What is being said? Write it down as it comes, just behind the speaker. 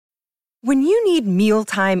When you need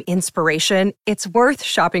mealtime inspiration, it's worth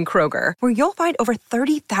shopping Kroger, where you'll find over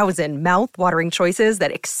 30,000 mouth-watering choices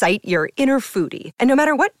that excite your inner foodie. And no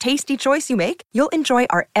matter what tasty choice you make, you'll enjoy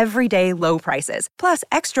our everyday low prices, plus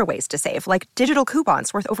extra ways to save, like digital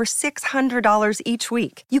coupons worth over $600 each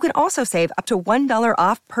week. You can also save up to $1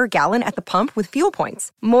 off per gallon at the pump with fuel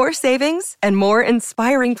points. More savings and more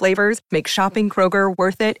inspiring flavors make shopping Kroger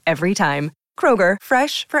worth it every time. Kroger,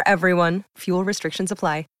 fresh for everyone. Fuel restrictions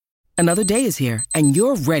apply. Another day is here, and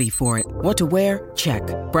you're ready for it. What to wear? Check.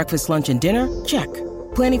 Breakfast, lunch, and dinner? Check.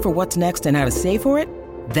 Planning for what's next and how to save for it?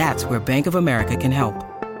 That's where Bank of America can help.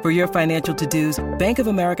 For your financial to-dos, Bank of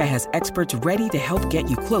America has experts ready to help get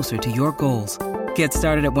you closer to your goals. Get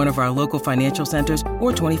started at one of our local financial centers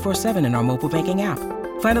or 24/7 in our mobile banking app.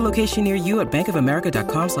 Find a location near you at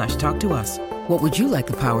bankofamerica.com/talktous. What would you like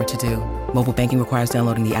the power to do? Mobile banking requires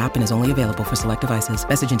downloading the app and is only available for select devices.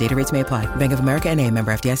 Message and data rates may apply. Bank of America N.A.,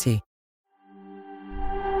 member FDIC.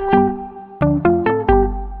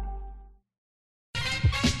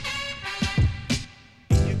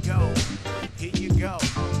 Here you go.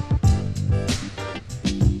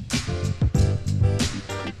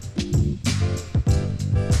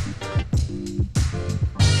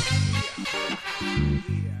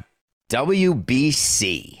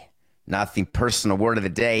 WBC. Nothing personal word of the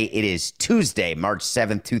day. It is Tuesday, March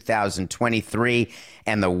 7th, 2023,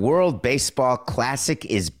 and the World Baseball Classic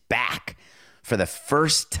is back for the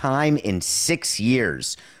first time in 6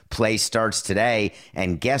 years. Play starts today,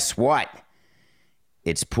 and guess what?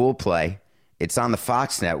 It's pool play. It's on the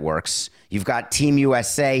Fox networks. You've got Team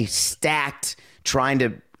USA stacked, trying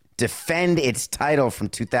to defend its title from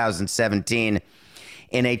 2017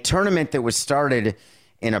 in a tournament that was started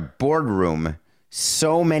in a boardroom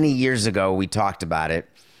so many years ago. We talked about it,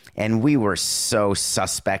 and we were so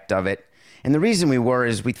suspect of it. And the reason we were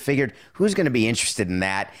is we figured, who's going to be interested in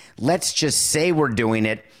that? Let's just say we're doing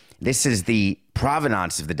it. This is the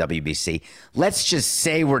provenance of the WBC. Let's just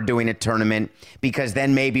say we're doing a tournament, because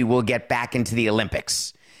then maybe we'll get back into the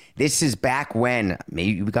Olympics. This is back when,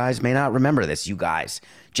 maybe you guys may not remember this, you guys.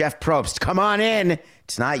 Jeff Probst, come on in.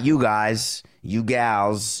 It's not you guys, you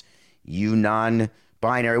gals, you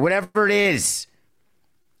non-binary, whatever it is.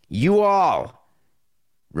 You all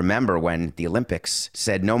remember when the Olympics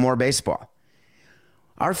said no more baseball.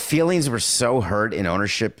 Our feelings were so hurt in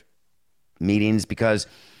ownership meetings, because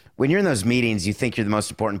when you're in those meetings, you think you're the most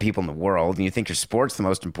important people in the world, and you think your sport's the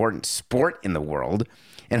most important sport in the world.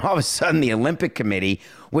 And all of a sudden, the Olympic Committee,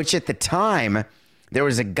 which at the time, there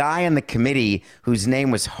was a guy on the committee whose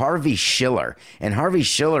name was Harvey Schiller. And Harvey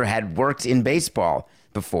Schiller had worked in baseball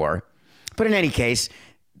before. But in any case,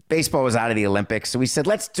 baseball was out of the Olympics, so we said,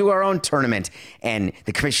 let's do our own tournament. And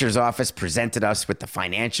the commissioner's office presented us with the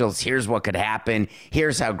financials. Here's what could happen.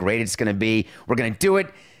 Here's how great it's going to be. We're going to do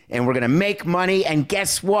it, and we're going to make money. And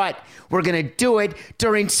guess what? We're going to do it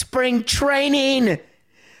during spring training.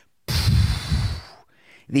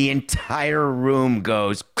 The entire room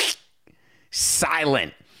goes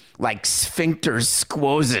silent, like sphincters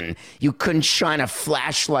squozen. You couldn't shine a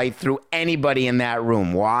flashlight through anybody in that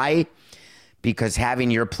room. Why? Because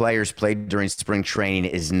having your players play during spring training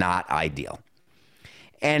is not ideal.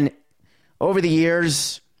 And over the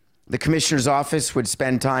years, the commissioner's office would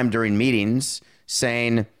spend time during meetings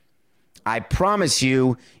saying, I promise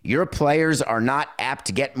you, your players are not apt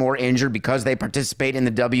to get more injured because they participate in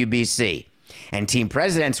the WBC. And team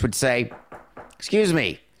presidents would say, excuse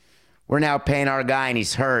me, we're now paying our guy and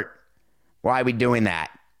he's hurt. Why are we doing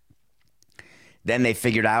that? Then they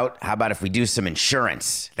figured out, how about if we do some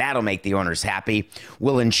insurance? That'll make the owners happy.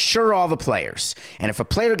 We'll insure all the players. And if a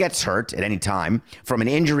player gets hurt at any time from an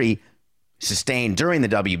injury sustained during the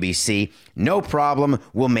WBC, no problem,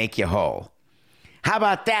 we'll make you whole. How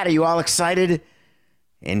about that? Are you all excited?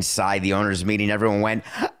 Inside the owners' meeting, everyone went,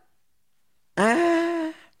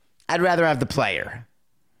 I'd rather have the player.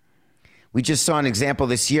 We just saw an example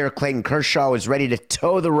this year. Clayton Kershaw was ready to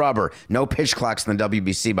toe the rubber. No pitch clocks in the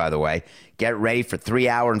WBC, by the way. Get ready for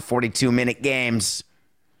 3-hour and 42-minute games.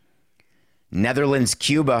 Netherlands,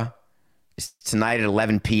 Cuba is tonight at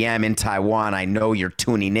 11 p.m. in Taiwan. I know you're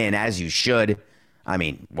tuning in, as you should. I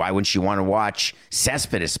mean, why wouldn't you want to watch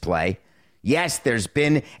Cespedes play? Yes, there's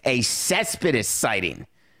been a Cespedes sighting,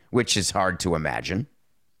 which is hard to imagine.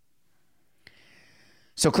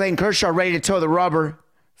 So Clayton Kershaw ready to toe the rubber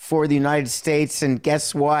for the United States, and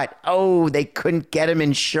guess what? Oh, they couldn't get him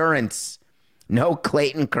insurance. No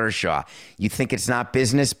Clayton Kershaw. You think it's not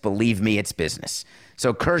business? Believe me, it's business.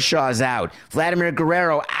 So Kershaw's out. Vladimir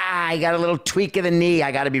Guerrero, I got a little tweak of the knee.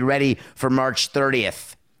 I got to be ready for March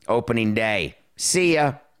 30th, opening day. See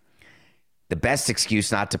ya. The best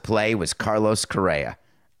excuse not to play was Carlos Correa.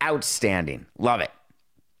 Outstanding. Love it.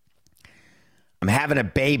 I'm having a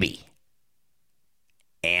baby.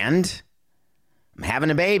 And I'm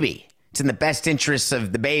having a baby. It's in the best interests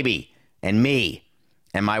of the baby and me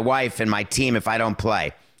and my wife and my team if I don't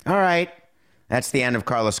play. All right. That's the end of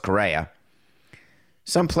Carlos Correa.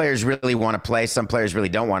 Some players really want to play. Some players really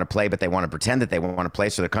don't want to play, but they want to pretend that they want to play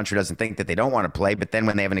so their country doesn't think that they don't want to play. But then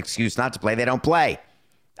when they have an excuse not to play, they don't play.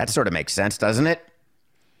 That sort of makes sense, doesn't it?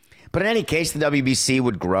 But in any case, the WBC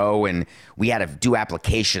would grow, and we had to do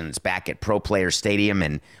applications back at Pro Player Stadium,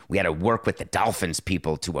 and we had to work with the Dolphins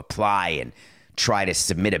people to apply and try to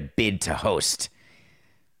submit a bid to host.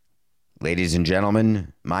 Ladies and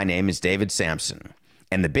gentlemen, my name is David Sampson,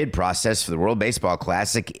 and the bid process for the World Baseball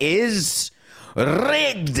Classic is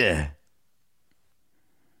rigged. It's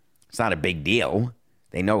not a big deal.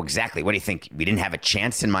 They know exactly. What do you think? We didn't have a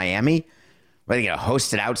chance in Miami? Are they going to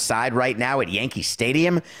host it outside right now at Yankee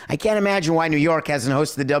Stadium? I can't imagine why New York hasn't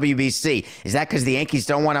hosted the WBC. Is that because the Yankees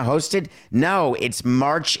don't want to host it? No, it's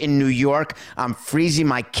March in New York. I'm freezing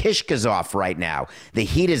my kishkas off right now. The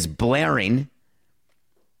heat is blaring.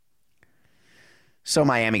 So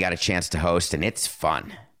Miami got a chance to host, and it's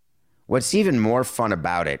fun. What's even more fun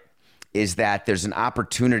about it is that there's an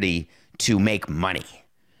opportunity to make money.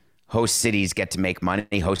 Host cities get to make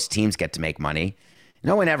money. Host teams get to make money.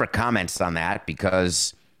 No one ever comments on that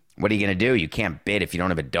because what are you going to do? You can't bid if you don't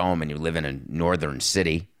have a dome and you live in a northern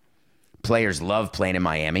city. Players love playing in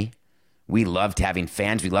Miami. We loved having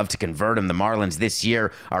fans. We love to convert them. The Marlins this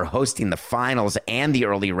year are hosting the finals and the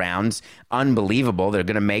early rounds. Unbelievable. They're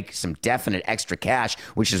going to make some definite extra cash,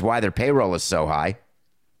 which is why their payroll is so high.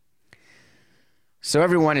 So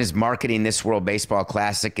everyone is marketing this World Baseball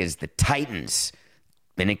Classic as the Titans.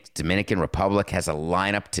 Dominican Republic has a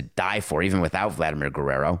lineup to die for, even without Vladimir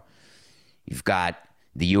Guerrero. You've got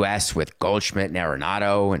the U.S. with Goldschmidt and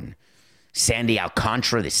Arenado, and Sandy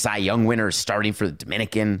Alcantara, the Cy Young winner, is starting for the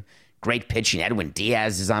Dominican. Great pitching. Edwin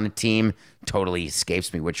Diaz is on a team. Totally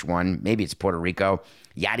escapes me which one. Maybe it's Puerto Rico.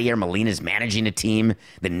 Yadier Molina is managing a team.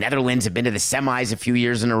 The Netherlands have been to the semis a few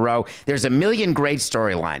years in a row. There's a million great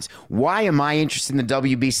storylines. Why am I interested in the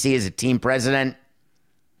WBC as a team president?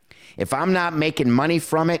 If I'm not making money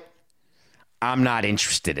from it, I'm not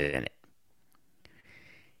interested in it.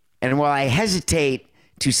 And while I hesitate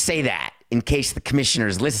to say that in case the commissioner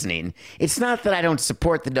is listening, it's not that I don't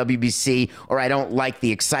support the WBC or I don't like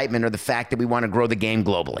the excitement or the fact that we want to grow the game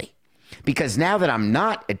globally. Because now that I'm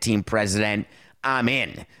not a team president, I'm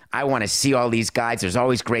in. I want to see all these guys. There's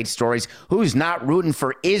always great stories. Who's not rooting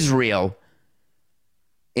for Israel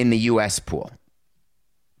in the U.S. pool?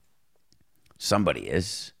 Somebody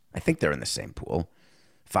is. I think they're in the same pool.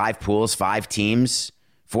 5 pools, 5 teams.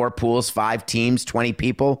 4 pools, 5 teams, 20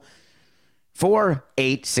 people. 4,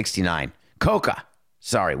 8, 69. Coca.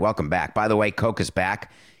 Sorry, welcome back. By the way, Coca's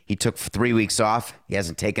back. He took 3 weeks off. He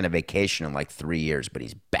hasn't taken a vacation in like 3 years, but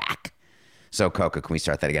he's back. So, Coca, can we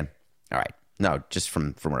start that again? All right. No, just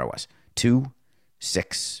from where I was. 2,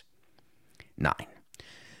 6, 9.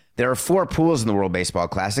 There are 4 pools in the World Baseball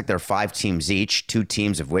Classic. There are 5 teams each, 2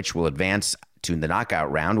 teams of which will advance to the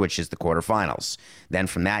knockout round, which is the quarterfinals. Then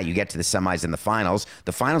from that, you get to the semis and the finals.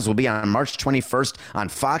 The finals will be on March 21st on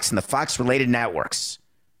Fox and the Fox-related networks.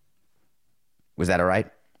 Was that all right?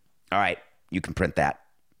 All right, you can print that.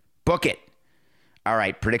 Book it. All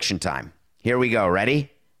right, prediction time. Here we go.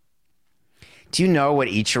 Ready? Do you know what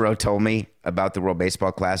Ichiro told me about the World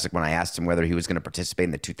Baseball Classic when I asked him whether he was going to participate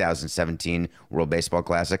in the 2017 World Baseball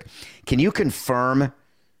Classic? Can you confirm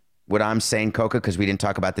what I'm saying, Coca, because we didn't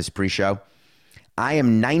talk about this pre-show? I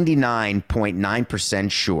am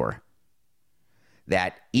 99.9% sure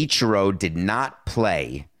that Ichiro did not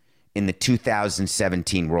play in the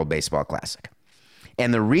 2017 World Baseball Classic.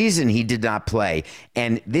 And the reason he did not play,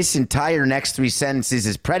 and this entire next 3 sentences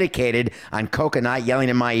is predicated on Coca not yelling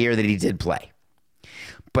in my ear that he did play.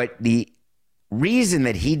 But the reason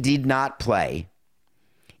that he did not play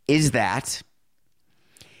is that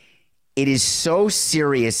it is so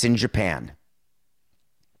serious in Japan.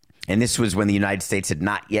 And this was when the United States had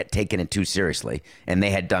not yet taken it too seriously. And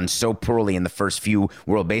they had done so poorly in the first few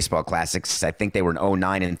World Baseball Classics. I think they were in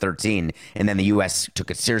 09 and 13. And then the U.S.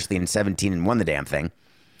 took it seriously in 17 and won the damn thing.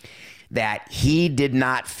 That he did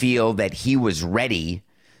not feel that he was ready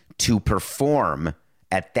to perform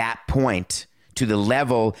at that point to the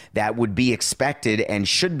level that would be expected and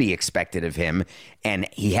should be expected of him. And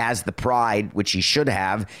he has the pride, which he should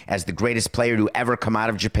have, as the greatest player to ever come out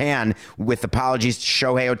of Japan, with apologies to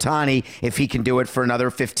Shohei Ohtani, if he can do it for another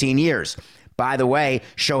 15 years. By the way,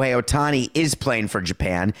 Shohei Ohtani is playing for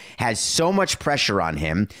Japan, has so much pressure on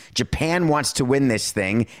him. Japan wants to win this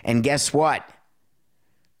thing, and guess what?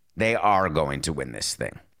 They are going to win this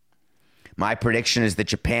thing. My prediction is that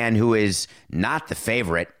Japan, who is not the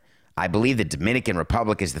favorite, I believe the Dominican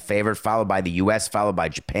Republic is the favorite, followed by the U.S., followed by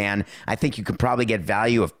Japan. I think you can probably get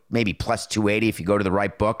value of maybe plus 280 if you go to the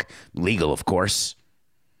right book. Legal, of course.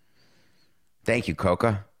 Thank you,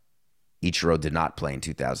 Coca. Ichiro did not play in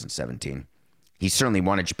 2017. He certainly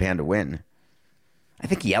wanted Japan to win. I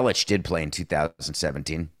think Yelich did play in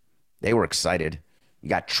 2017. They were excited. You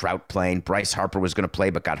got Trout playing. Bryce Harper was going to play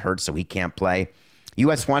but got hurt, so he can't play.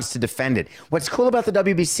 U.S. wants to defend it. What's cool about the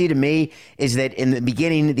WBC to me is that in the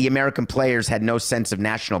beginning, the American players had no sense of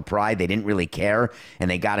national pride. They didn't really care, and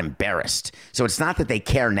they got embarrassed. So it's not that they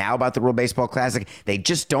care now about the World Baseball Classic. They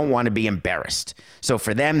just don't want to be embarrassed. So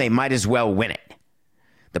for them, they might as well win it.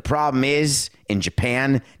 The problem is, in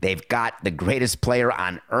Japan, they've got the greatest player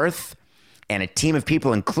on earth and a team of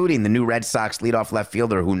people, including the new Red Sox leadoff left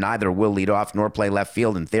fielder, who neither will lead off nor play left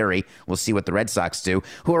field in theory. We'll see what the Red Sox do,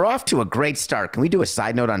 who are off to a great start. Can we do a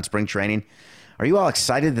side note on spring training? Are you all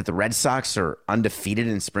excited that the Red Sox are undefeated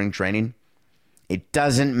in spring training? It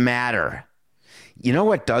doesn't matter. You know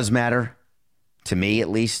what does matter? To me, at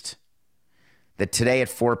least? That today at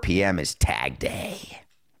 4 p.m. is tag day.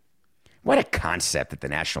 What a concept that the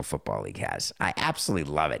National Football League has. I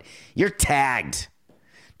absolutely love it. You're tagged.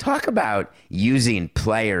 Talk about using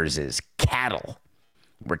players as cattle.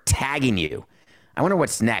 We're tagging you. I wonder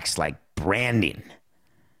what's next, like branding.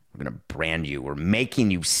 We're going to brand you. We're making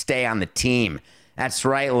you stay on the team. That's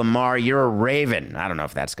right, Lamar, you're a Raven. I don't know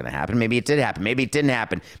if that's going to happen. Maybe it did happen. Maybe it didn't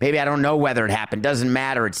happen. Maybe I don't know whether it happened. Doesn't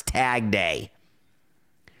matter. It's tag day.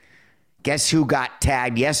 Guess who got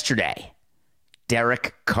tagged yesterday?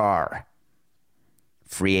 Derek Carr.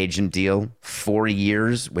 Free agent deal, 4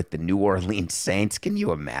 years with the New Orleans Saints. Can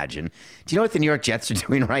you imagine? Do you know what the New York Jets are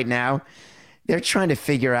doing right now? They're trying to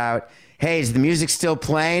figure out, hey, is the music still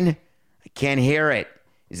playing? I can't hear it.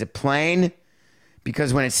 Is it playing?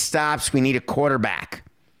 Because when it stops, we need a quarterback.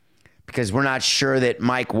 Because we're not sure that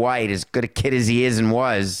Mike White, as good a kid as he is and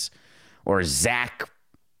was, or Zach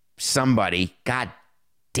somebody, God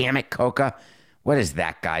damn it, Coca. What is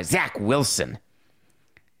that guy? Zach Wilson.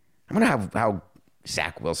 I wonder how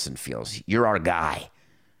Zach Wilson feels. You're our guy.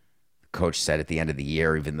 The coach said at the end of the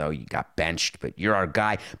year, even though you got benched, but you're our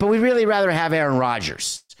guy. But we'd really rather have Aaron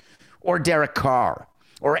Rodgers or Derek Carr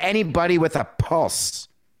or anybody with a pulse.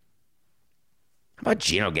 How about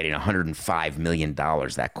Geno getting $105 million,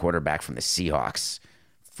 that quarterback from the Seahawks?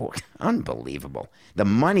 Unbelievable. The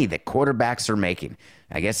money that quarterbacks are making.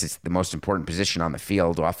 I guess it's the most important position on the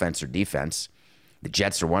field, offense or defense. The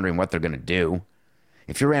Jets are wondering what they're going to do.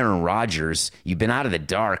 If you're Aaron Rodgers, you've been out of the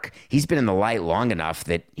dark. He's been in the light long enough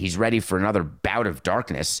that he's ready for another bout of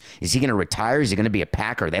darkness. Is he going to retire? Is he going to be a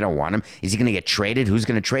Packer? They don't want him. Is he going to get traded? Who's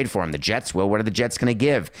going to trade for him? The Jets will. What are the Jets going to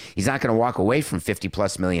give? He's not going to walk away from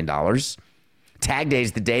 $50+ million. Tag day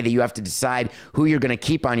is the day that you have to decide who you're going to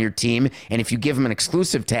keep on your team. And if you give them an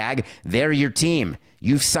exclusive tag, they're your team.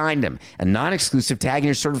 You've signed them. A non-exclusive tag, and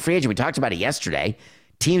you're sort of free agent. We talked about it yesterday.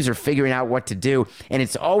 Teams are figuring out what to do, and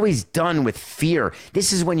it's always done with fear.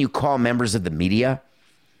 This is when you call members of the media,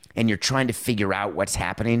 and you're trying to figure out what's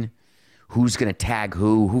happening, who's going to tag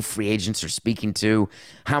who free agents are speaking to,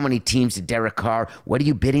 how many teams did Derek Carr, what are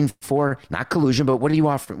you bidding for? Not collusion, but what are you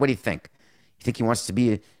offering? What do you think? You think he wants to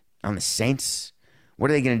be on the Saints?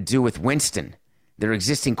 What are they going to do with Winston, their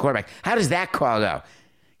existing quarterback? How does that call go?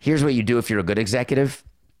 Here's what you do if you're a good executive.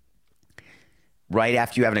 Right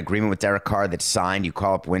after you have an agreement with Derek Carr that's signed, you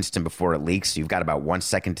call up Winston before it leaks. So you've got about 1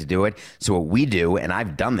 second to do it. So what we do, and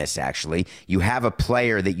I've done this actually, you have a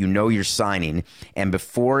player that you know you're signing, and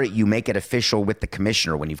before you make it official with the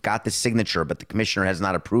commissioner, when you've got the signature but the commissioner has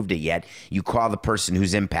not approved it yet, you call the person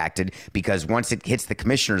who's impacted, because once it hits the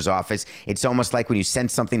commissioner's office, it's almost like when you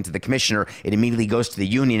send something to the commissioner, it immediately goes to the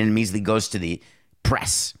union and immediately goes to the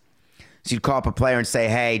press. So you'd call up a player and say,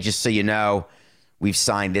 hey, just so you know, we've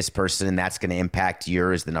signed this person, and that's going to impact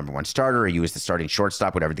you as the number one starter or you as the starting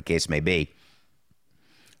shortstop, whatever the case may be.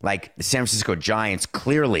 Like the San Francisco Giants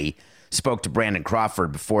clearly spoke to Brandon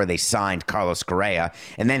Crawford before they signed Carlos Correa,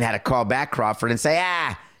 and then had to call back Crawford and say,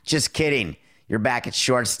 just kidding. You're back at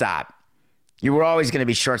shortstop. You were always going to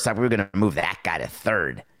be shortstop. We were going to move that guy to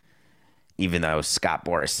third, even though Scott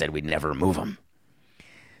Boras said we'd never move him.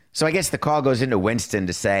 So I guess the call goes into Winston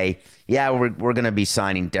to say, yeah, we're going to be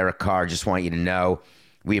signing Derek Carr. Just want you to know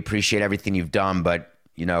we appreciate everything you've done, but,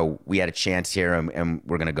 you know, we had a chance here and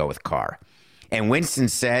we're going to go with Carr. And Winston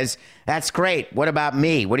says, that's great. What about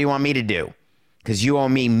me? What do you want me to do? Because you owe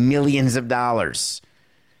me millions of dollars.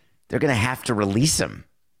 They're going to have to release him,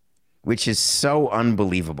 which is so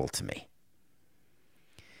unbelievable to me.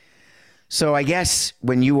 So I guess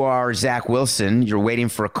when you are Zach Wilson, you're waiting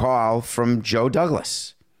for a call from Joe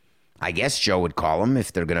Douglas. I guess Joe would call him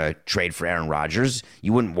if they're going to trade for Aaron Rodgers.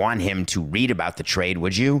 You wouldn't want him to read about the trade,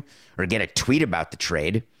 would you? Or get a tweet about the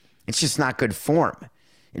trade. It's just not good form.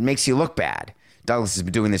 It makes you look bad. Douglas has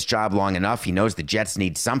been doing this job long enough. He knows the Jets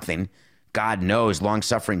need something. God knows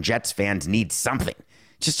long-suffering Jets fans need something.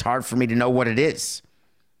 It's just hard for me to know what it is.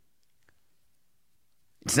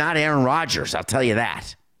 It's not Aaron Rodgers, I'll tell you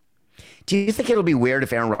that. Do you think it'll be weird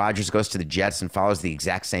if Aaron Rodgers goes to the Jets and follows the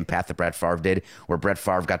exact same path that Brett Favre did, where Brett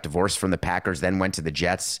Favre got divorced from the Packers, then went to the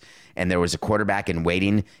Jets, and there was a quarterback in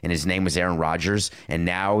waiting, and his name was Aaron Rodgers, and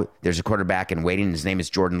now there's a quarterback in waiting, and his name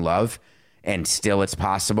is Jordan Love, and still it's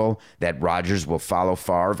possible that Rodgers will follow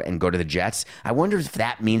Favre and go to the Jets? I wonder if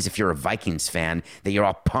that means, if you're a Vikings fan, that you're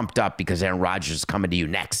all pumped up because Aaron Rodgers is coming to you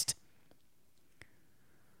next.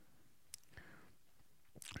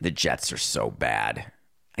 The Jets are so bad.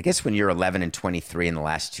 I guess when you're 11-23 in the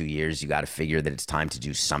last 2 years, you got to figure that it's time to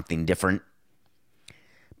do something different.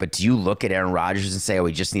 But do you look at Aaron Rodgers and say, oh,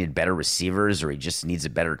 he just needed better receivers, or he just needs a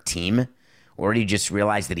better team? Or do you just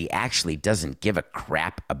realize that he actually doesn't give a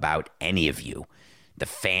crap about any of you? The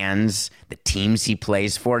fans, the teams he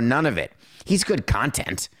plays for, none of it. He's good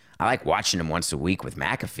content. I like watching him once a week with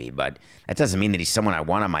McAfee, but that doesn't mean that he's someone I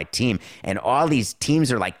want on my team. And all these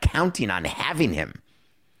teams are like counting on having him.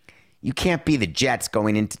 You can't be the Jets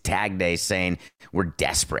going into tag day saying, we're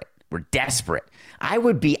desperate. We're desperate. I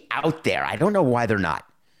would be out there. I don't know why they're not.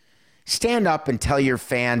 Stand up and tell your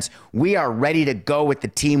fans, we are ready to go with the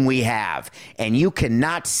team we have. And you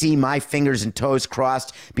cannot see my fingers and toes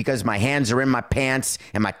crossed because my hands are in my pants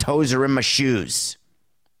and my toes are in my shoes.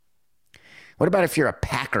 What about if you're a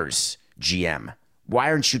Packers GM? Why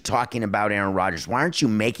aren't you talking about Aaron Rodgers? Why aren't you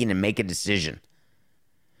making him make a decision?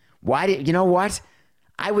 You know what?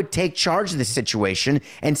 I would take charge of the situation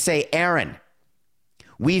and say, Aaron,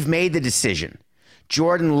 we've made the decision.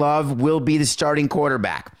 Jordan Love will be the starting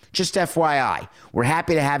quarterback. Just FYI, we're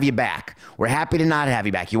happy to have you back. We're happy to not have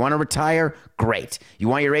you back. You want to retire? Great. You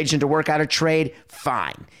want your agent to work out a trade?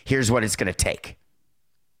 Fine. Here's what it's going to take.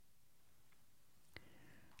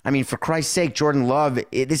 I mean, for Christ's sake, Jordan Love,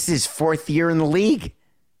 this is his fourth year in the league.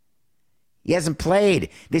 He hasn't played.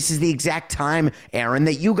 This is the exact time, Aaron,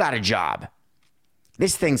 that you got a job.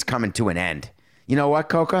 This thing's coming to an end. You know what,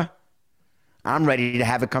 Coca? I'm ready to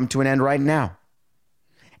have it come to an end right now.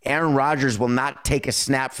 Aaron Rodgers will not take a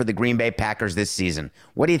snap for the Green Bay Packers this season.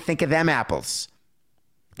 What do you think of them apples?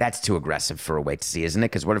 That's too aggressive for a wait to see, isn't it?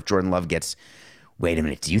 Because what if Jordan Love gets... Wait a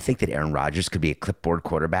minute. Do you think that Aaron Rodgers could be a clipboard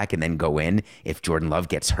quarterback and then go in if Jordan Love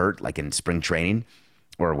gets hurt, like in spring training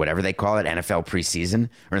or whatever they call it, NFL preseason,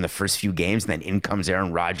 or in the first few games, and then in comes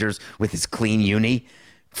Aaron Rodgers with his clean uni?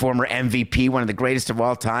 Former MVP, one of the greatest of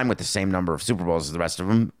all time, with the same number of Super Bowls as the rest of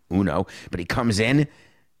them. Uno. But he comes in.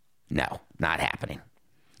 No, not happening.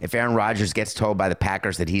 If Aaron Rodgers gets told by the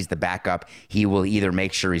Packers that he's the backup, he will either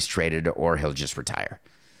make sure he's traded or he'll just retire.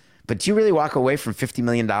 But do you really walk away from $50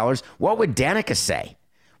 million? What would Danica say?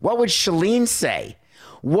 What would Shalene say?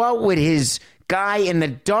 What would his guy in the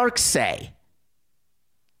dark say?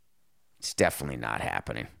 It's definitely not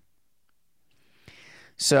happening.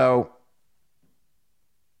 So...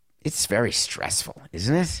 it's very stressful,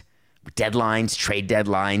 isn't it? Deadlines, trade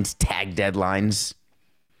deadlines, tag deadlines.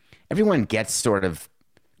 Everyone gets sort of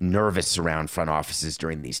nervous around front offices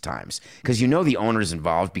during these times because you know the owner's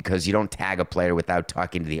involved, because you don't tag a player without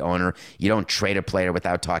talking to the owner. You don't trade a player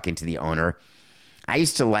without talking to the owner. I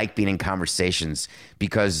used to like being in conversations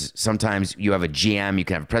because sometimes you have a GM, you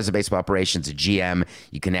can have a president of baseball operations, a GM,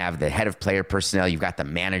 you can have the head of player personnel, you've got the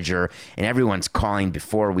manager, and everyone's calling.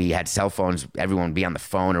 Before we had cell phones, everyone would be on the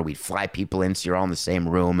phone, or we'd fly people in so you're all in the same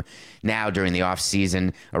room. Now during the off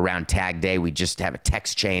season, around tag day, we just have a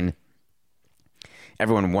text chain.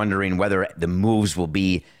 Everyone wondering whether the moves will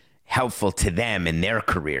be helpful to them in their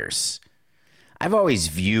careers. I've always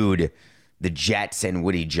viewed the Jets and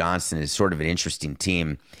Woody Johnson is sort of an interesting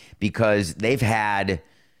team because they've had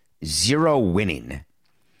zero winning,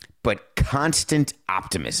 but constant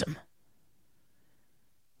optimism.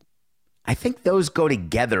 I think those go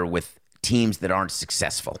together with teams that aren't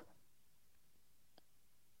successful.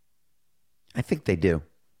 I think they do.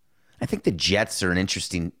 I think the Jets are an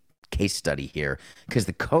interesting case study here because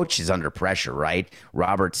the coach is under pressure, right?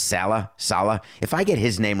 Robert Saleh. If I get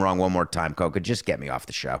his name wrong one more time, Coca, just get me off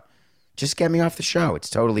the show. Just get me off the show. It's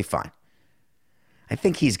totally fine. I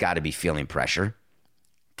think he's got to be feeling pressure.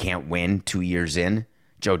 Can't win 2 years in.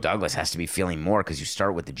 Joe Douglas has to be feeling more because you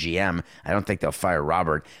start with the GM. I don't think they'll fire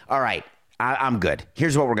Robert. All right, I'm good.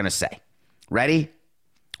 Here's what we're going to say. Ready?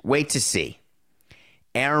 Wait to see.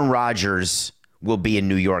 Aaron Rodgers will be a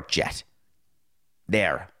New York Jet.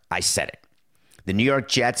 There, I said it. The New York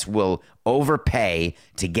Jets will overpay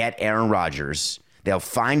to get Aaron Rodgers. They'll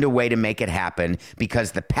find a way to make it happen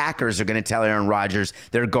because the Packers are going to tell Aaron Rodgers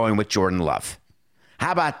they're going with Jordan Love.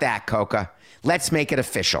 How about that, Coca? Let's make it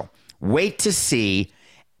official. Wait to see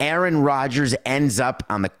Aaron Rodgers ends up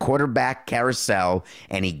on the quarterback carousel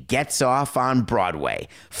and he gets off on Broadway,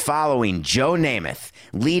 following Joe Namath,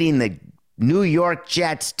 leading the New York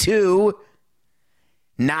Jets to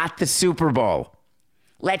not the Super Bowl.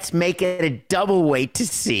 Let's make it a double wait to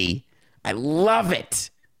see. I love it.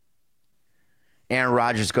 Aaron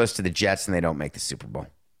Rodgers goes to the Jets and they don't make the Super Bowl.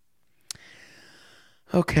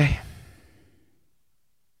 Okay.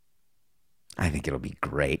 I think it'll be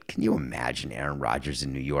great. Can you imagine Aaron Rodgers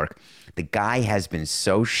in New York? The guy has been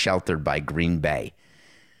so sheltered by Green Bay.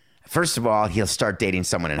 First of all, he'll start dating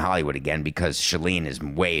someone in Hollywood again because Shalene is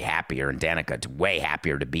way happier and Danica is way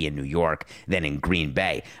happier to be in New York than in Green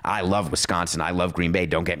Bay. I love Wisconsin. I love Green Bay.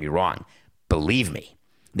 Don't get me wrong. Believe me,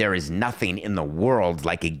 there is nothing in the world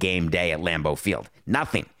like a game day at Lambeau Field.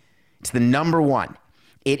 Nothing. It's the number one.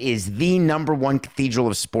 It is the number one cathedral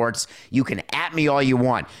of sports. You can at me all you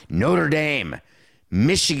want. Notre Dame,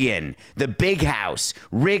 Michigan, the Big House,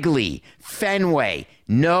 Wrigley, Fenway.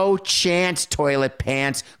 No chance, toilet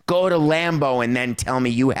pants. Go to Lambeau and then tell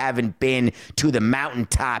me you haven't been to the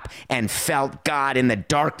mountaintop and felt God in the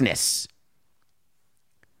darkness.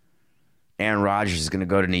 Aaron Rodgers is going to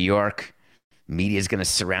go to New York. Media is going to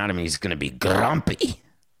surround him. He's going to be grumpy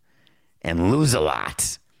and lose a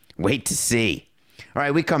lot. Wait to see. All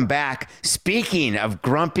right, we come back. Speaking of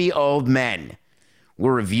grumpy old men,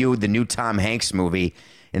 we'll review the new Tom Hanks movie,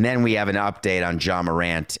 and then we have an update on Ja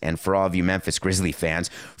Morant. And for all of you Memphis Grizzly fans,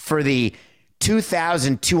 for the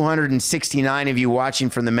 2,269 of you watching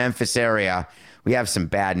from the Memphis area, we have some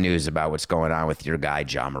bad news about what's going on with your guy,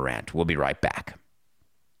 Ja Morant. We'll be right back.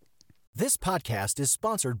 This podcast is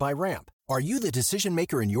sponsored by Ramp. Are you the decision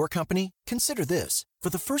maker in your company? Consider this. For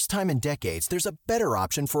the first time in decades, there's a better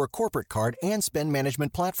option for a corporate card and spend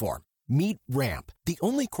management platform. Meet Ramp, the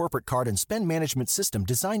only corporate card and spend management system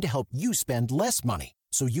designed to help you spend less money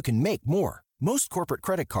so you can make more. Most corporate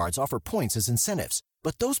credit cards offer points as incentives,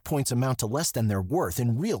 but those points amount to less than their worth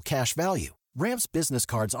in real cash value. Ramp's business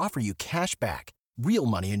cards offer you cash back, real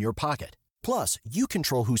money in your pocket. Plus, you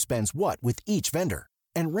control who spends what with each vendor.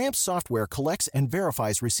 And Ramp software collects and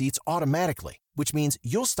verifies receipts automatically, which means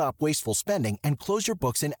you'll stop wasteful spending and close your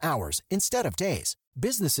books in hours instead of days.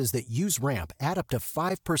 Businesses that use Ramp add up to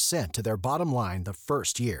 5% to their bottom line the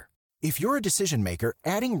first year. If you're a decision maker,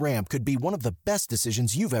 adding Ramp could be one of the best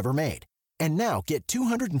decisions you've ever made. And now get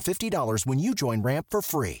 $250 when you join Ramp for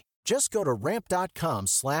free. Just go to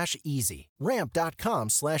ramp.com/easy.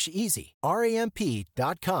 Ramp.com/easy.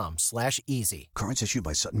 RAMP.com/easy. Cards issued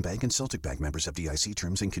by Sutton Bank and Celtic Bank, members of FDIC.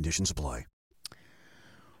 Terms and conditions apply.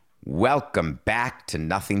 Welcome back to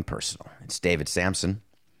Nothing Personal. It's David Sampson.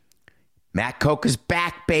 Matt Coca's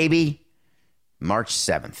back, baby. March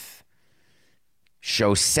 7th.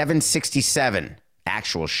 Show 767.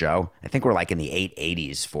 Actual show. I think we're like in the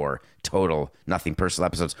 880s for total Nothing Personal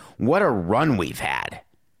episodes. What a run we've had.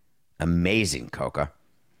 Amazing, Coca.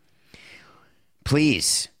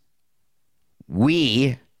 Please,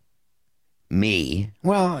 well,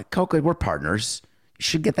 Coca, we're partners. You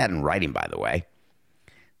should get that in writing, by the way.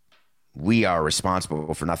 We are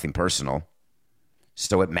responsible for Nothing Personal.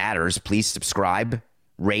 So it matters. Please subscribe,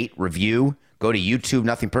 rate, review. Go to YouTube,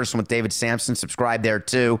 Nothing Personal with David Sampson. Subscribe there,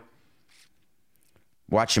 too.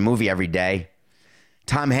 Watch a movie every day.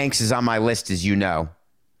 Tom Hanks is on my list, as you know.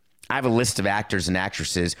 I have a list of actors and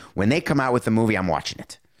actresses. When they come out with a movie, I'm watching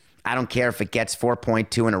it. I don't care if it gets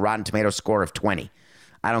 4.2 and a Rotten Tomato score of 20.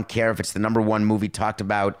 I don't care if it's the number one movie talked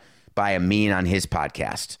about by Amin on his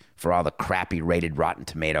podcast for all the crappy rated Rotten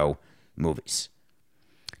Tomato movies.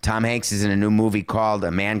 Tom Hanks is in a new movie called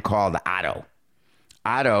A Man Called Otto.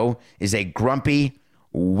 Otto is a grumpy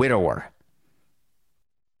widower.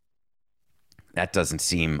 That doesn't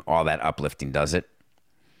seem all that uplifting, does it?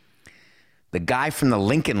 The guy from The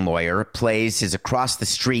Lincoln Lawyer plays his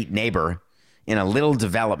across-the-street neighbor in a little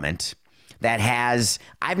development that has...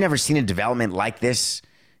 I've never seen a development like this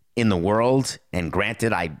in the world. And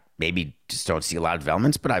granted, I maybe just don't see a lot of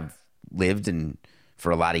developments, but I've lived in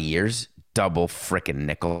for a lot of years. Double frickin'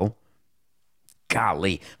 nickel.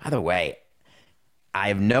 Golly. By the way, I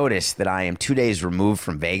have noticed that I am 2 days removed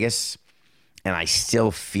from Vegas, and I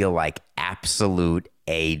still feel like absolute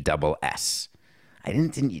A-double-S.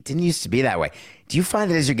 It didn't used to be that way. Do you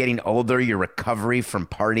find that as you're getting older, your recovery from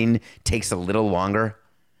partying takes a little longer?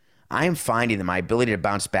 I am finding that my ability to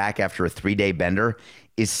bounce back after a 3-day bender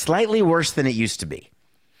is slightly worse than it used to be.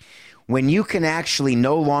 When you can actually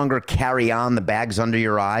no longer carry on the bags under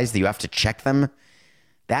your eyes, that you have to check them,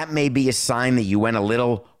 that may be a sign that you went a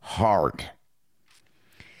little hard.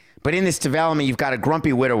 But in this development, you've got a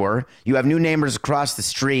grumpy widower. You have new neighbors across the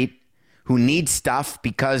street who need stuff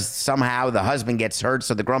because somehow the husband gets hurt,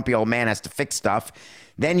 so the grumpy old man has to fix stuff.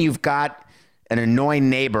 Then you've got an annoying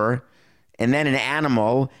neighbor, and then an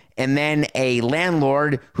animal, and then a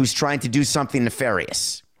landlord who's trying to do something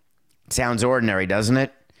nefarious. It sounds ordinary, doesn't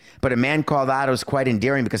it? But A Man Called Otto is quite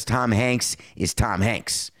endearing because Tom Hanks is Tom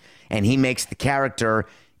Hanks. And he makes the character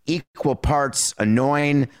equal parts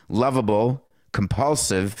annoying, lovable,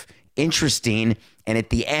 compulsive, interesting, and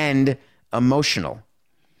at the end, emotional.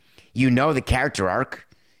 You know the character arc.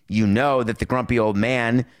 You know that the grumpy old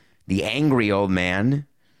man, the angry old man,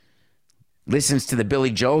 listens to the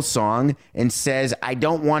Billy Joel song and says, I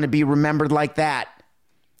don't want to be remembered like that.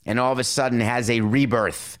 And all of a sudden has a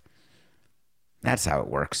rebirth. That's how it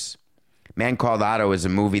works. Man Called Otto is a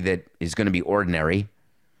movie that is going to be ordinary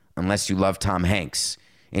unless you love Tom Hanks,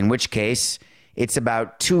 in which case it's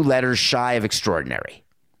about 2 letters shy of extraordinary.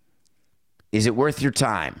 Is it worth your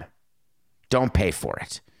time? Don't pay for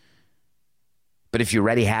it. But if you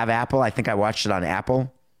already have Apple, I think I watched it on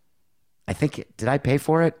Apple. Did I pay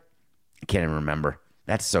for it? I can't even remember.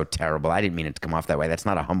 That's so terrible. I didn't mean it to come off that way. That's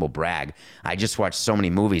not a humble brag. I just watched so many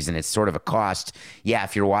movies and it's sort of a cost. Yeah,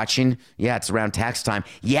 if you're watching, yeah, it's around tax time.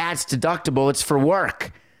 Yeah, it's deductible. It's for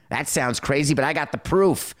work. That sounds crazy, but I got the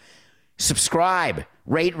proof. Subscribe,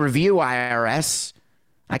 rate, review, IRS.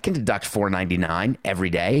 I can deduct $4.99 every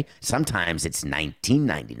day. Sometimes it's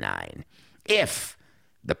 $19.99 if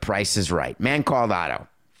the price is right. Man Called Otto.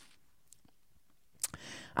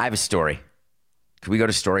 I have a story. Can we go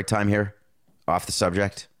to story time here? Off the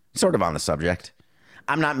subject? Sort of on the subject.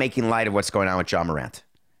 I'm not making light of what's going on with John Morant.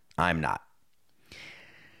 I'm not.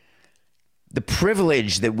 The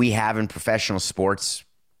privilege that we have in professional sports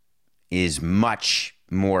is much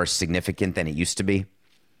more significant than it used to be.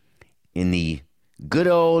 In the good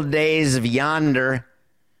old days of yonder,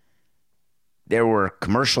 there were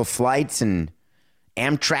commercial flights and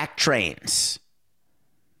Amtrak trains,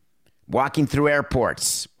 walking through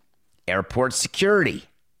airports, airport security,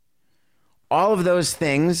 all of those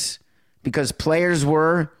things because players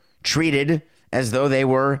were treated as though they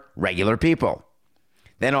were regular people.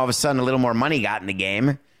 Then all of a sudden a little more money got in the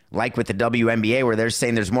game, like with the WNBA where they're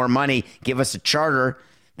saying there's more money, give us a charter.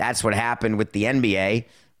 That's what happened with the NBA,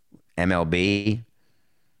 MLB.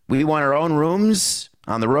 We want our own rooms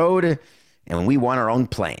on the road, and we want our own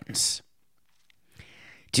planes.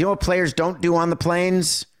 Do you know what players don't do on the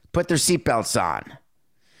planes? Put their seatbelts on.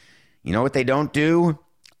 You know what they don't do?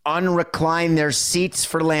 Unrecline their seats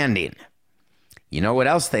for landing. You know what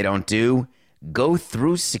else they don't do? Go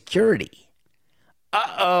through security.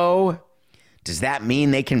 Uh-oh. Does that mean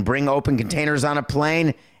they can bring open containers on a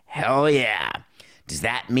plane? Hell yeah. Does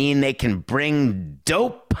that mean they can bring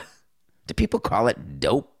dope? Do people call it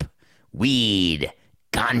dope? Weed.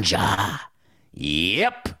 Ganja.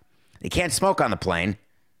 Yep. They can't smoke on the plane.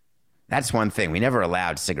 That's one thing. We never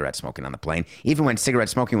allowed cigarette smoking on the plane. Even when cigarette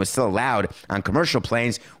smoking was still allowed on commercial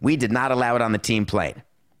planes, we did not allow it on the team plane.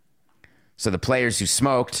 So the players who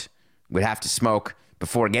smoked would have to smoke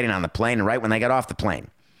before getting on the plane and right when they got off the plane.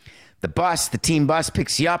 The team bus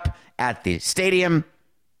picks you up at the stadium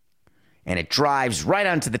and it drives right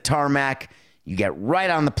onto the tarmac. You get right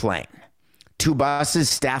on the plane. 2 buses,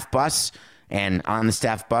 staff bus, and on the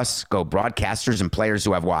staff bus go broadcasters and players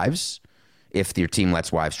who have wives, if your team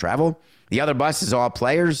lets wives travel. The other bus is all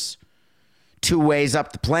players. 2 ways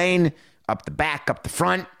up the plane, up the back, up the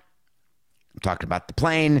front. I'm talking about the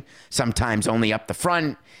plane, sometimes only up the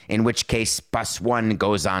front, in which case bus 1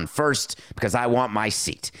 goes on first because I want my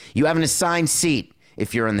seat. You have an assigned seat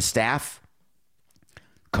if you're in the staff,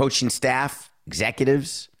 coaching staff,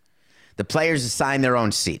 executives. The players assign their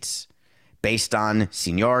own seats based on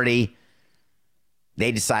seniority.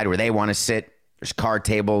 They decide where they want to sit. There's card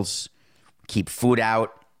tables. Keep food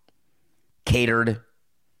out, catered,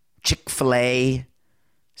 Chick-fil-A,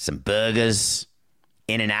 some burgers,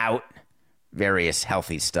 In-N-Out, various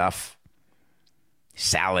healthy stuff,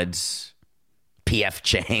 salads, P.F.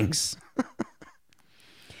 Chang's.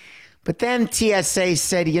 But then TSA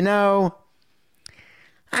said, I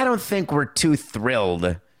don't think we're too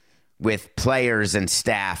thrilled with players and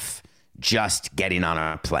staff just getting on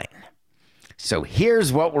a plane. So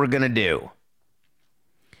here's what we're going to do.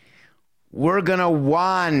 We're going to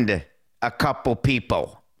wand a couple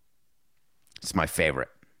people. It's my favorite.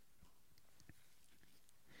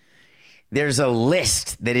 There's a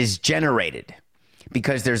list that is generated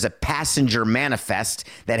because there's a passenger manifest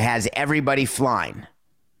that has everybody flying.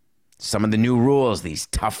 Some of the new rules, these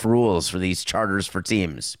tough rules for these charters for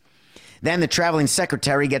teams. Then the traveling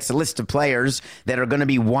secretary gets a list of players that are going to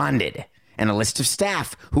be wanted and a list of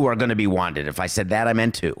staff who are going to be wanted. If I said that, I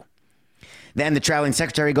meant to. Then the traveling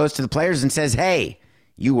secretary goes to the players and says, hey,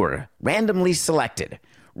 you were randomly selected.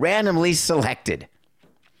 Randomly selected.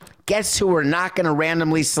 Guess who we're not going to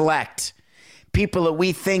randomly select? People that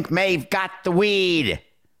we think may have got the weed.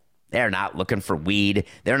 They're not looking for weed.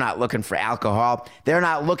 They're not looking for alcohol. They're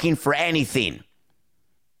not looking for anything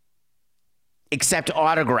except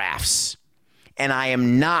autographs. And I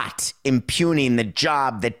am not impugning the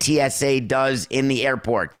job that TSA does in the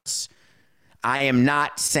airports. I am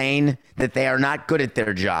not saying that they are not good at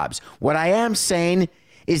their jobs. What I am saying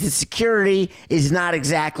is that security is not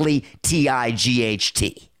exactly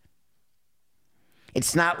TIGHT.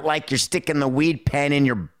 It's not like you're sticking the weed pen in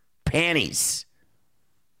your panties.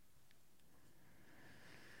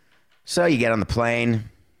 So you get on the plane,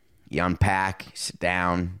 you unpack, you sit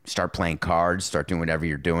down, start playing cards, start doing whatever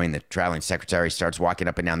you're doing. The traveling secretary starts walking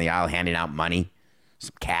up and down the aisle, handing out money,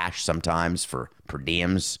 some cash sometimes for per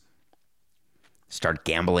diems. Start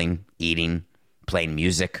gambling, eating, playing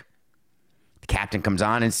music. The captain comes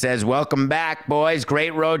on and says, welcome back, boys.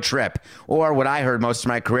 Great road trip. Or what I heard most of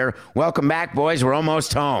my career, welcome back, boys. We're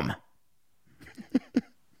almost home.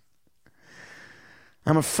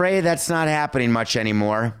 I'm afraid that's not happening much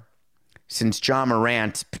anymore since John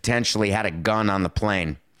Morant potentially had a gun on the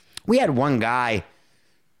plane. We had one guy.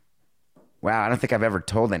 Wow, I don't think I've ever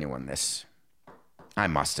told anyone this. I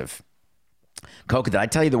must have. Coca, did I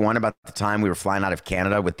tell you the one about the time we were flying out of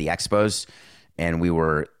Canada with the Expos and we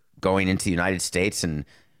were going into the United States and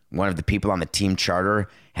one of the people on the team charter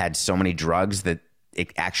had so many drugs that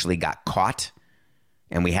it actually got caught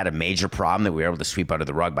and we had a major problem that we were able to sweep under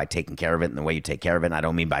the rug by taking care of it in the way you take care of it? And I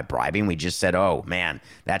don't mean by bribing. We just said, oh, man,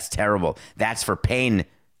 that's terrible. That's for pain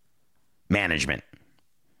management.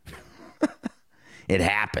 It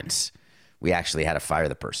happens. We actually had to fire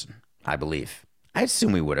the person, I believe. I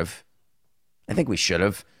assume we would have. I think we should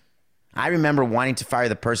have. I remember wanting to fire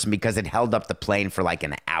the person because it held up the plane for like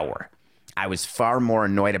an hour. I was far more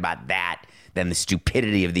annoyed about that than the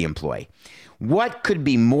stupidity of the employee. What could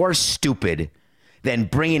be more stupid than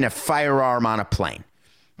bringing a firearm on a plane?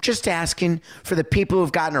 Just asking for the people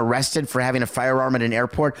who've gotten arrested for having a firearm at an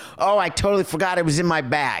airport. Oh, I totally forgot it was in my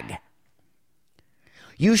bag.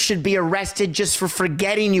 You should be arrested just for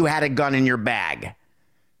forgetting you had a gun in your bag.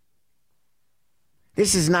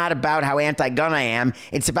 This is not about how anti-gun I am.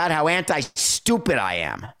 It's about how anti-stupid I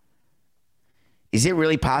am. Is it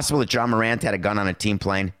really possible that John Morant had a gun on a team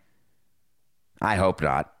plane? I hope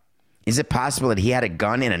not. Is it possible that he had a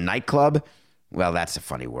gun in a nightclub? Well, that's a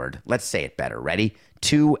funny word. Let's say it better. Ready?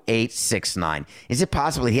 2869. Is it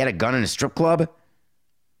possible that he had a gun in a strip club?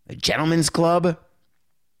 A gentleman's club?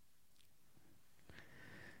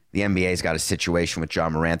 The NBA's got a situation with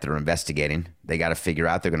John Morant that are investigating. They got to figure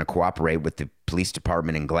out they're going to cooperate with the police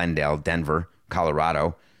department in Glendale, Denver,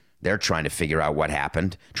 Colorado. They're trying to figure out what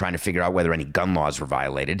happened, trying to figure out whether any gun laws were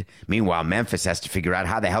violated. Meanwhile, Memphis has to figure out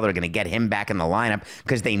how the hell they're going to get him back in the lineup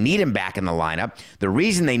because they need him back in the lineup. The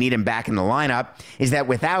reason they need him back in the lineup is that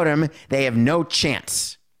without him, they have no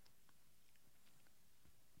chance.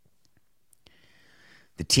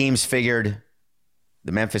 The teams figured,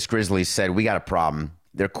 the Memphis Grizzlies said, we got a problem.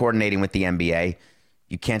 They're coordinating with the NBA.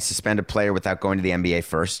 You can't suspend a player without going to the NBA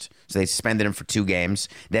first. So they suspended him for 2 games.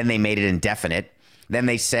 Then they made it indefinite. Then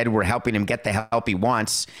they said we're helping him get the help he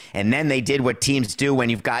wants. And then they did what teams do when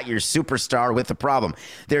you've got your superstar with a problem.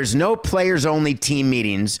 There's no players-only team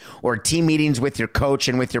meetings or team meetings with your coach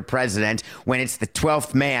and with your president when it's the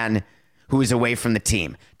 12th man who is away from the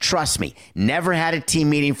team. Trust me, never had a team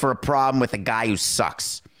meeting for a problem with a guy who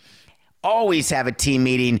sucks. Always have a team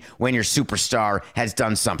meeting when your superstar has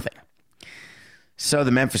done something. So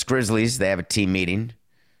the Memphis Grizzlies, they have a team meeting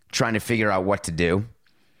trying to figure out what to do.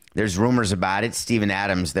 There's rumors about it. Steven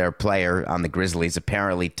Adams, their player on the Grizzlies,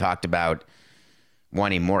 apparently talked about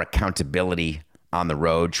wanting more accountability on the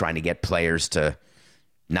road, trying to get players to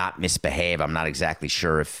not misbehave. I'm not exactly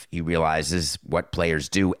sure if he realizes what players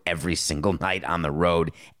do every single night on the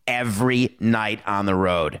road. Every night on the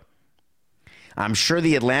road. I'm sure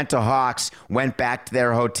the Atlanta Hawks went back to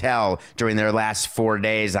their hotel during their last 4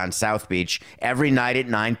 days on South Beach every night at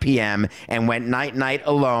 9 p.m. and went night-night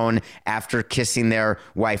alone after kissing their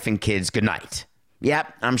wife and kids goodnight.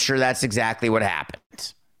 Yep, I'm sure that's exactly what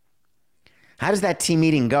happened. How does that team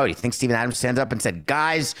meeting go? Do you think Steven Adams stands up and said,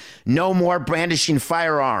 guys, no more brandishing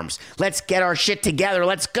firearms. Let's get our shit together.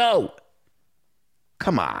 Let's go.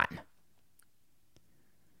 Come on.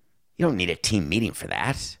 You don't need a team meeting for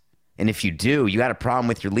that. And if you do, you got a problem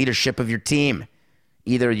with your leadership of your team.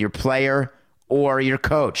 either your player or your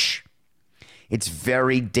coach. It's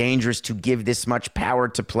very dangerous to give this much power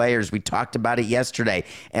to players. We talked about it yesterday,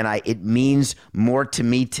 and it means more to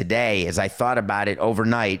me today as I thought about it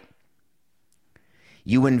overnight.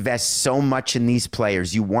 You invest so much in these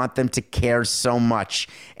players. You want them to care so much,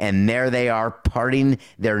 and there they are partying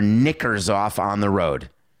their knickers off on the road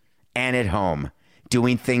and at home,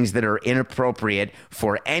 doing things that are inappropriate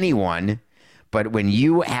for anyone. But when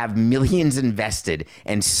you have millions invested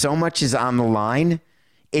and so much is on the line,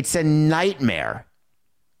 it's a nightmare.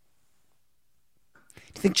 Do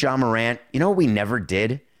you think Ja Morant, you know what we never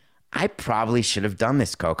did? I probably should have done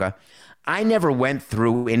this, Coca. I never went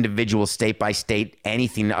through individual state by state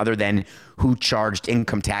anything other than who charged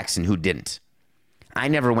income tax and who didn't. I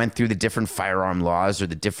never went through the different firearm laws or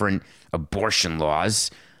the different abortion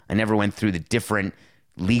laws. I never went through the different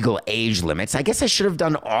legal age limits. I guess I should have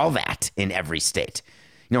done all that in every state.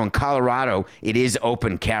 You know, in Colorado, it is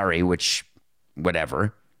open carry, which,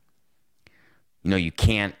 whatever. You know, you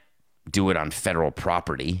can't do it on federal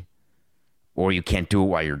property, or you can't do it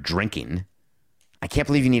while you're drinking. I can't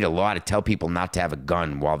believe you need a law to tell people not to have a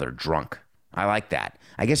gun while they're drunk. I like that.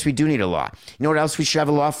 I guess we do need a law. You know what else we should have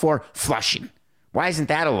a law for? Flushing. Why isn't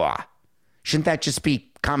that a law? Shouldn't that just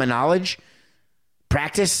be common knowledge?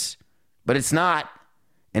 Practice? But it's not.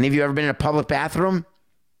 Any of you ever been in a public bathroom?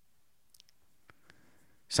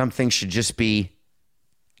 Some things should just be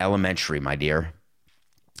elementary, my dear.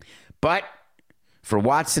 But for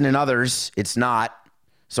Watson and others, it's not.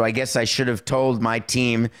 So I guess I should have told my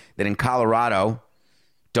team that in Colorado,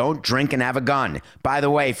 don't drink and have a gun. By the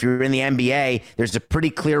way, if you're in the NBA, there's a pretty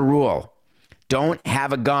clear rule. Don't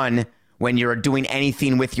have a gun when you're doing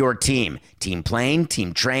anything with your team. Team plane,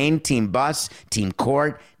 team train, team bus, team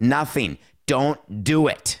court, nothing. Don't do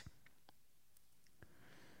it.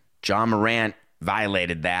 Ja Morant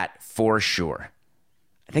violated that for sure.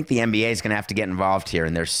 I think the NBA is going to have to get involved here,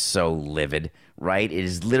 and they're so livid, right? It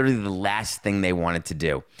is literally the last thing they wanted to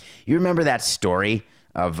do. You remember that story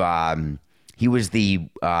of he was the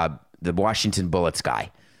Washington Bullets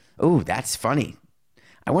guy. Oh, that's funny.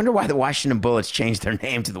 I wonder why the Washington Bullets changed their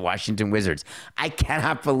name to the Washington Wizards. I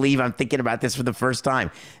cannot believe I'm thinking about this for the first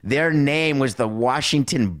time. Their name was the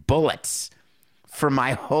Washington Bullets for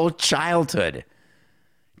my whole childhood.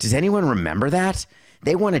 Does anyone remember that?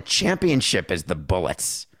 They won a championship as the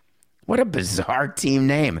Bullets. What a bizarre team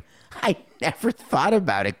name. I never thought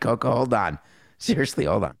about it, Coco. Hold on. Seriously,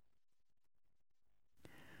 hold on.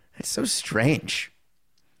 That's so strange.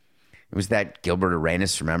 It was that Gilbert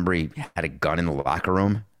Arenas, remember? He had a gun in the locker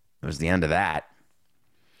room. It was the end of that.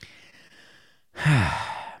 How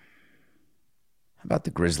about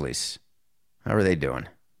the Grizzlies? How are they doing?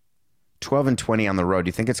 12-20 on the road. Do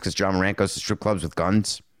you think it's because Ja Morant goes to strip clubs with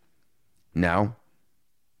guns? No,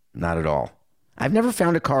 not at all. I've never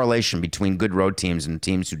found a correlation between good road teams and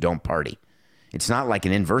teams who don't party. It's not like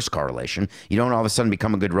an inverse correlation. You don't all of a sudden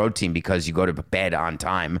become a good road team because you go to bed on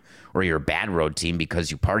time, or you're a bad road team because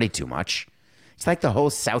you party too much. It's like the whole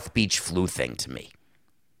South Beach flu thing to me.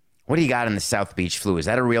 What do you got in the South Beach flu? Is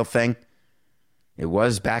that a real thing? It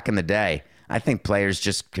was back in the day. I think players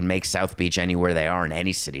just can make South Beach anywhere they are in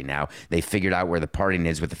any city now. They figured out where the partying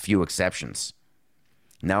is with a few exceptions.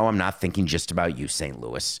 No, I'm not thinking just about you, St.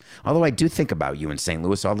 Louis. Although I do think about you in St.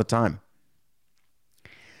 Louis all the time.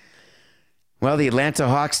 Well, the Atlanta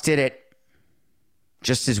Hawks did it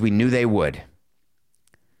just as we knew they would.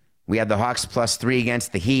 We had the Hawks +3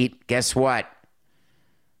 against the Heat. Guess what?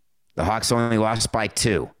 The Hawks only lost by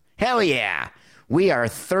 2. Hell yeah. We are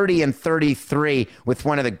 30-33 with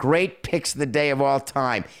one of the great picks of the day of all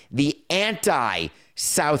time. The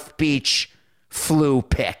anti-South Beach flu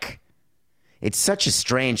pick. It's such a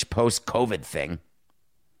strange post-COVID thing.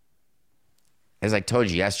 As I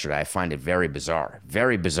told you yesterday, I find it very bizarre.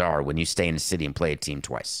 Very bizarre when you stay in a city and play a team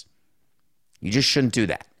twice. You just shouldn't do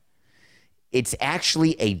that. It's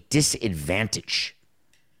actually a disadvantage.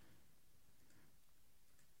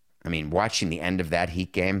 I mean, watching the end of that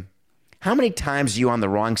Heat game, how many times are you on the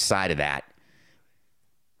wrong side of that?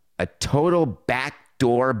 A total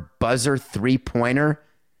backdoor buzzer three-pointer?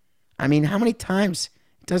 I mean, how many times?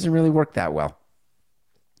 It doesn't really work that well.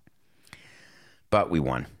 But we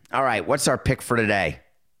won. All right, what's our pick for today?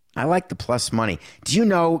 I like the plus money. Do you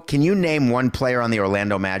know, can you name one player on the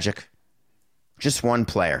Orlando Magic? Just one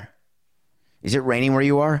player. Is it raining where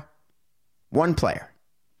you are? One player.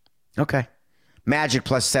 Okay. Magic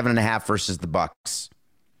 +7.5 versus the Bucks.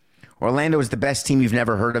 Orlando is the best team you've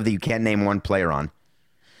never heard of that you can't name one player on.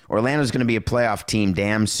 Orlando's going to be a playoff team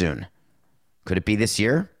damn soon. Could it be this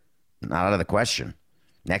year? Not out of the question.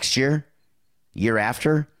 Next year? Year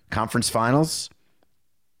after? Conference finals?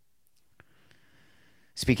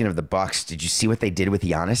 Speaking of the Bucks, did you see what they did with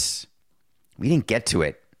Giannis? We didn't get to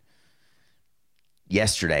it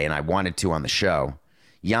yesterday, and I wanted to on the show.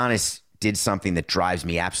 Giannis did something that drives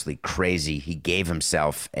me absolutely crazy. He gave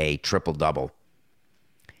himself a triple-double,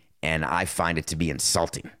 and I find it to be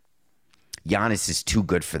insulting. Giannis is too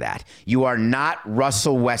good for that. You are not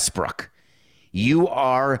Russell Westbrook. You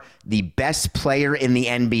are the best player in the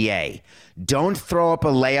NBA. Don't throw up a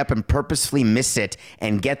layup and purposefully miss it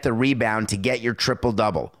and get the rebound to get your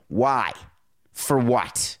triple-double. Why? For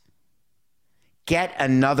what? Get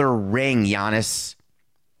another ring, Giannis.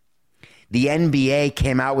 The NBA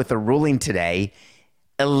came out with a ruling today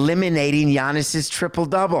eliminating Giannis's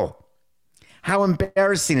triple-double. How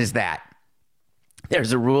embarrassing is that?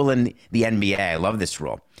 There's a rule in the NBA, I love this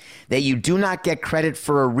rule, that you do not get credit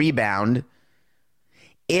for a rebound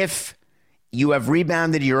if you have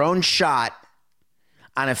rebounded your own shot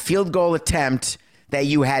on a field goal attempt that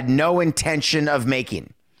you had no intention of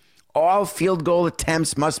making. All field goal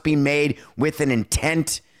attempts must be made with an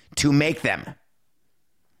intent to make them.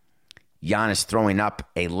 Giannis throwing up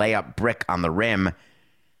a layup brick on the rim,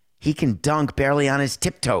 he can dunk barely on his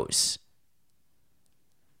tiptoes.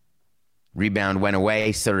 Rebound went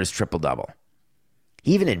away, so did his triple-double.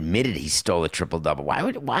 He even admitted he stole a triple-double.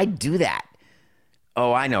 Why do that?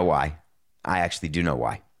 Oh, I know why. I actually do know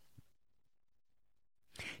why.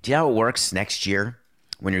 Do you know how it works next year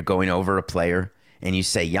when you're going over a player and you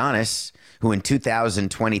say Giannis, who in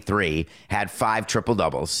 2023 had 5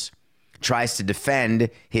 triple-doubles, tries to defend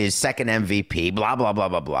his second MVP, blah, blah, blah,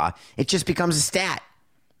 blah, blah. It just becomes a stat.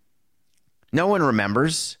 No one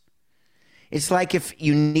remembers. It's like if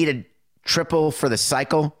you need a triple for the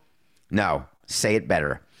cycle. No, say it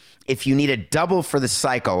better. If you need a double for the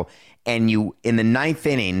cycle and you, in the 9th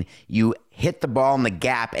inning, you hit the ball in the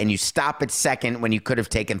gap and you stop at second when you could have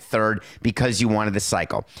taken third because you wanted the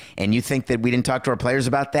cycle. And you think that we didn't talk to our players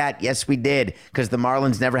about that? Yes, we did, because the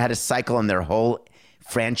Marlins never had a cycle in their whole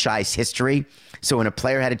franchise history. So when a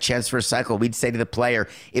player had a chance for a cycle, we'd say to the player,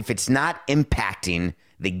 if it's not impacting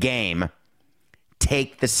the game,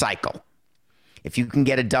 take the cycle. If you can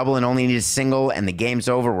get a double and only need a single and the game's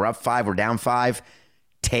over, we're up 5, we're down 5,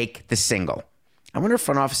 take the single. I wonder if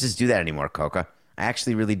front offices do that anymore, Coca. I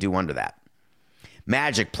actually really do wonder that.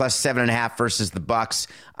 Magic plus 7.5 versus the Bucks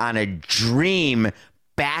on a dream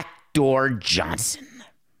backdoor Johnson.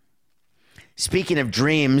 Speaking of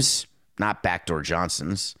dreams, not backdoor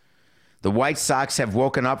Johnsons, the White Sox have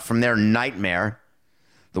woken up from their nightmare.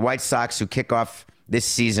 The White Sox, who kick off this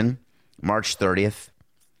season, March 30th,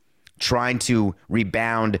 trying to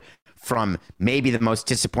rebound from maybe the most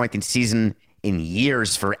disappointing season in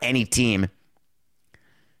years for any team.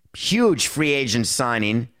 Huge free agent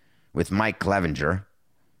signing with Mike Clevinger.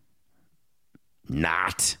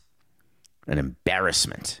 Not an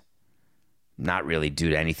embarrassment. Not really due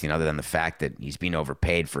to anything other than the fact that he's being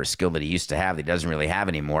overpaid for a skill that he used to have that he doesn't really have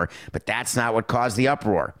anymore. But that's not what caused the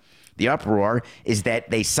uproar. The uproar is that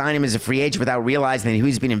they signed him as a free agent without realizing that he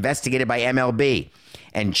was being investigated by MLB.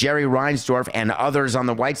 And Jerry Reinsdorf and others on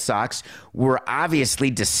the White Sox were obviously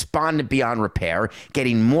despondent beyond repair,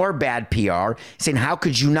 getting more bad PR, saying, how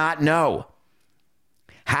could you not know?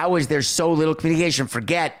 How is there so little communication?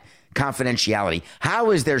 Forget confidentiality.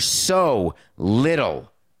 How is there so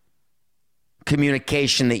little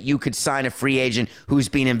communication that you could sign a free agent who's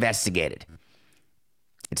being investigated?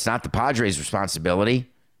 It's not the Padres'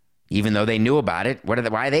 responsibility, even though they knew about it.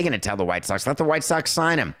 Why are they going to tell the White Sox? Let the White Sox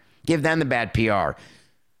sign him. Give them the bad PR.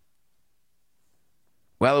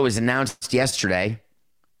 Well, it was announced yesterday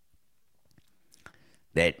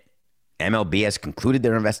that MLB has concluded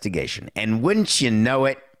their investigation. And wouldn't you know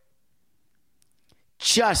it,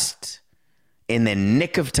 just in the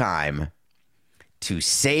nick of time to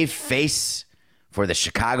save face for the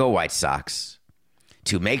Chicago White Sox,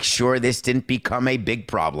 to make sure this didn't become a big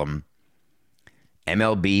problem,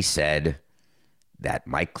 MLB said that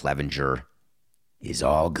Mike Clevinger is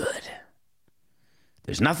all good.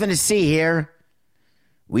 There's nothing to see here.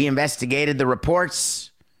 We investigated the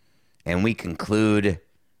reports, and we conclude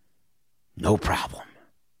no problem.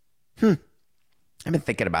 I've been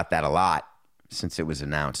thinking about that a lot since it was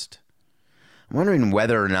announced. I'm wondering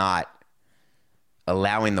whether or not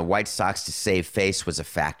allowing the White Sox to save face was a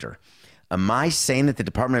factor. Am I saying that the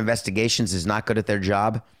Department of Investigations is not good at their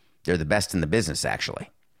job? They're the best in the business, actually.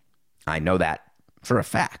 I know that for a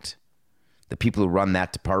fact. The people who run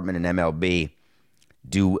that department in MLB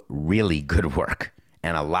do really good work,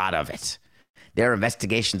 and a lot of it. There are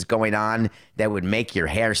investigations going on that would make your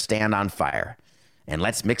hair stand on fire. And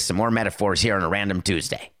let's mix some more metaphors here on a random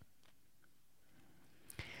Tuesday.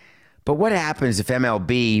 But what happens if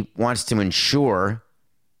MLB wants to ensure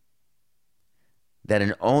that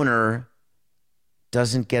an owner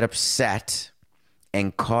doesn't get upset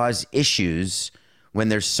and cause issues when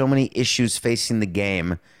there's so many issues facing the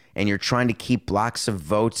game and you're trying to keep blocks of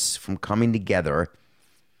votes from coming together.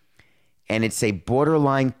 And it's a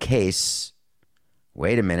borderline case.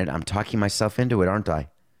 Wait a minute, I'm talking myself into it, aren't I?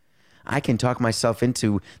 I can talk myself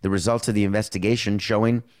into the results of the investigation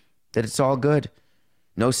showing that it's all good.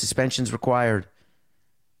 No suspensions required.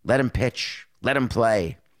 Let him pitch. Let him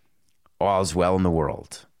play. All's well in the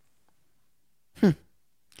world.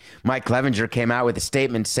 Mike Clevenger came out with a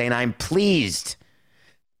statement saying, I'm pleased.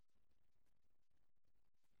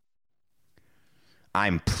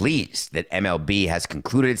 I'm pleased that MLB has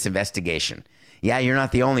concluded its investigation. Yeah, you're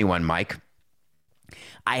not the only one, Mike.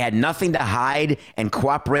 I had nothing to hide and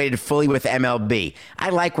cooperated fully with MLB. I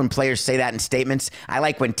like when players say that in statements. I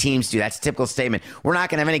like when teams do. That's a typical statement. We're not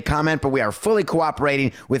going to have any comment, but we are fully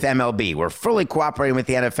cooperating with MLB. We're fully cooperating with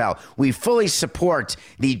the NFL. We fully support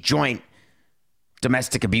the joint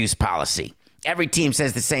domestic abuse policy. Every team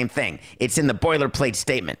says the same thing. It's in the boilerplate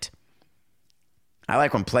statement. I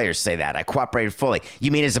like when players say that. I cooperated fully.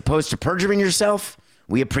 You mean as opposed to perjuring yourself?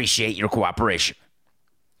 We appreciate your cooperation.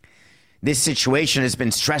 This situation has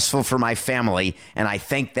been stressful for my family, and I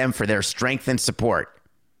thank them for their strength and support.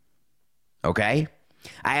 Okay?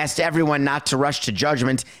 I asked everyone not to rush to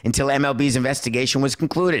judgment until MLB's investigation was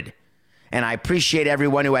concluded. And I appreciate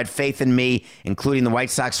everyone who had faith in me, including the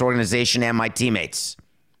White Sox organization and my teammates.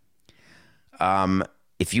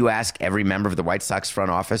 If you ask every member of the White Sox front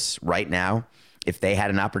office right now, if they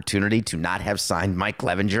had an opportunity to not have signed Mike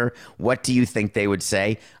Clevenger, what do you think they would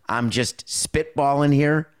say? I'm just spitballing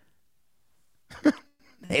here.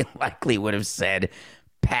 They likely would have said,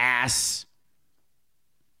 pass.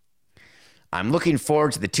 I'm looking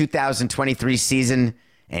forward to the 2023 season,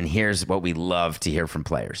 and here's what we love to hear from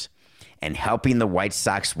players. And helping the White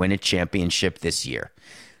Sox win a championship this year.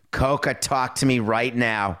 Coca, talk to me right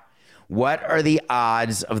now. What are the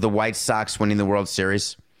odds of the White Sox winning the World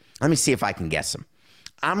Series? Let me see if I can guess them.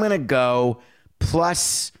 I'm going to go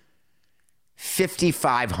plus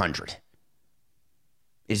 5,500.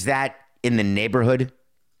 Is that in the neighborhood?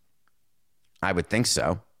 I would think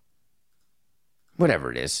so.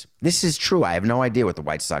 Whatever it is. This is true. I have no idea what the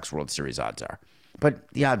White Sox World Series odds are. But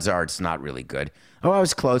the odds are it's not really good. Oh, I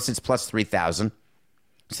was close. It's plus 3,000.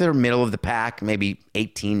 So they're middle of the pack, maybe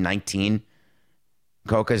 18, 19.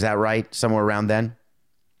 Coca, is that right? Somewhere around then?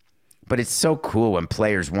 But it's so cool when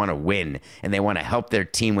players want to win and they want to help their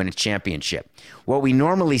team win a championship. What we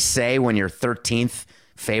normally say when you're 13th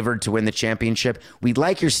favored to win the championship, we'd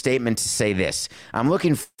like your statement to say this: I'm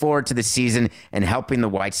looking forward to the season and helping the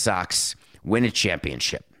White Sox win a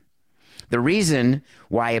championship. The reason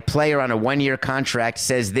why a player on a one-year contract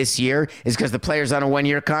says this year is because the player's on a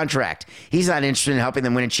one-year contract. He's not interested in helping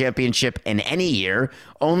them win a championship in any year,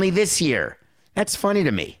 only this year. That's funny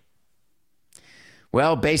to me.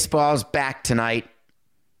 Well, baseball's back tonight.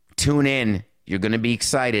 Tune in. You're going to be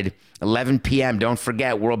excited. 11 p.m. Don't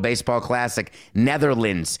forget, World Baseball Classic,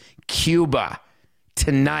 Netherlands, Cuba,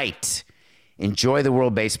 tonight. Enjoy the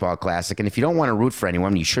World Baseball Classic. And if you don't want to root for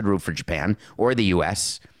anyone, you should root for Japan or the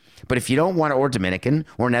U.S. But if you don't want, or Dominican,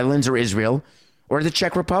 or Netherlands, or Israel, or the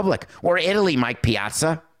Czech Republic, or Italy, Mike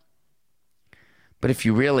Piazza. But if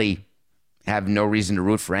you really have no reason to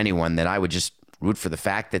root for anyone, then I would just root for the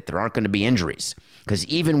fact that there aren't going to be injuries. Because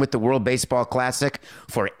even with the World Baseball Classic,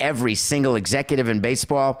 for every single executive in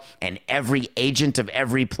baseball and every agent of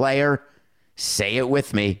every player, say it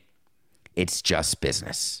with me, it's just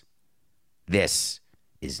business. This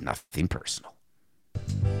is nothing personal.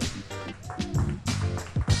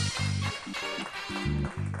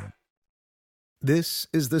 This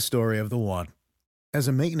is the story of the one. As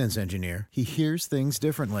a maintenance engineer, he hears things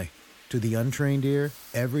differently. To the untrained ear,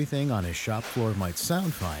 everything on his shop floor might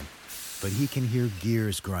sound fine, but he can hear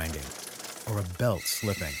gears grinding or a belt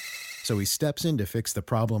slipping. So he steps in to fix the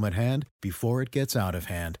problem at hand before it gets out of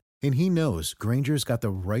hand. And he knows Grainger's got the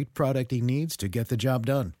right product he needs to get the job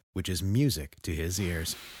done, which is music to his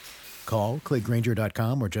ears. Call, click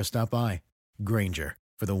Grainger.com, or just stop by. Grainger,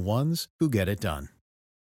 for the ones who get it done.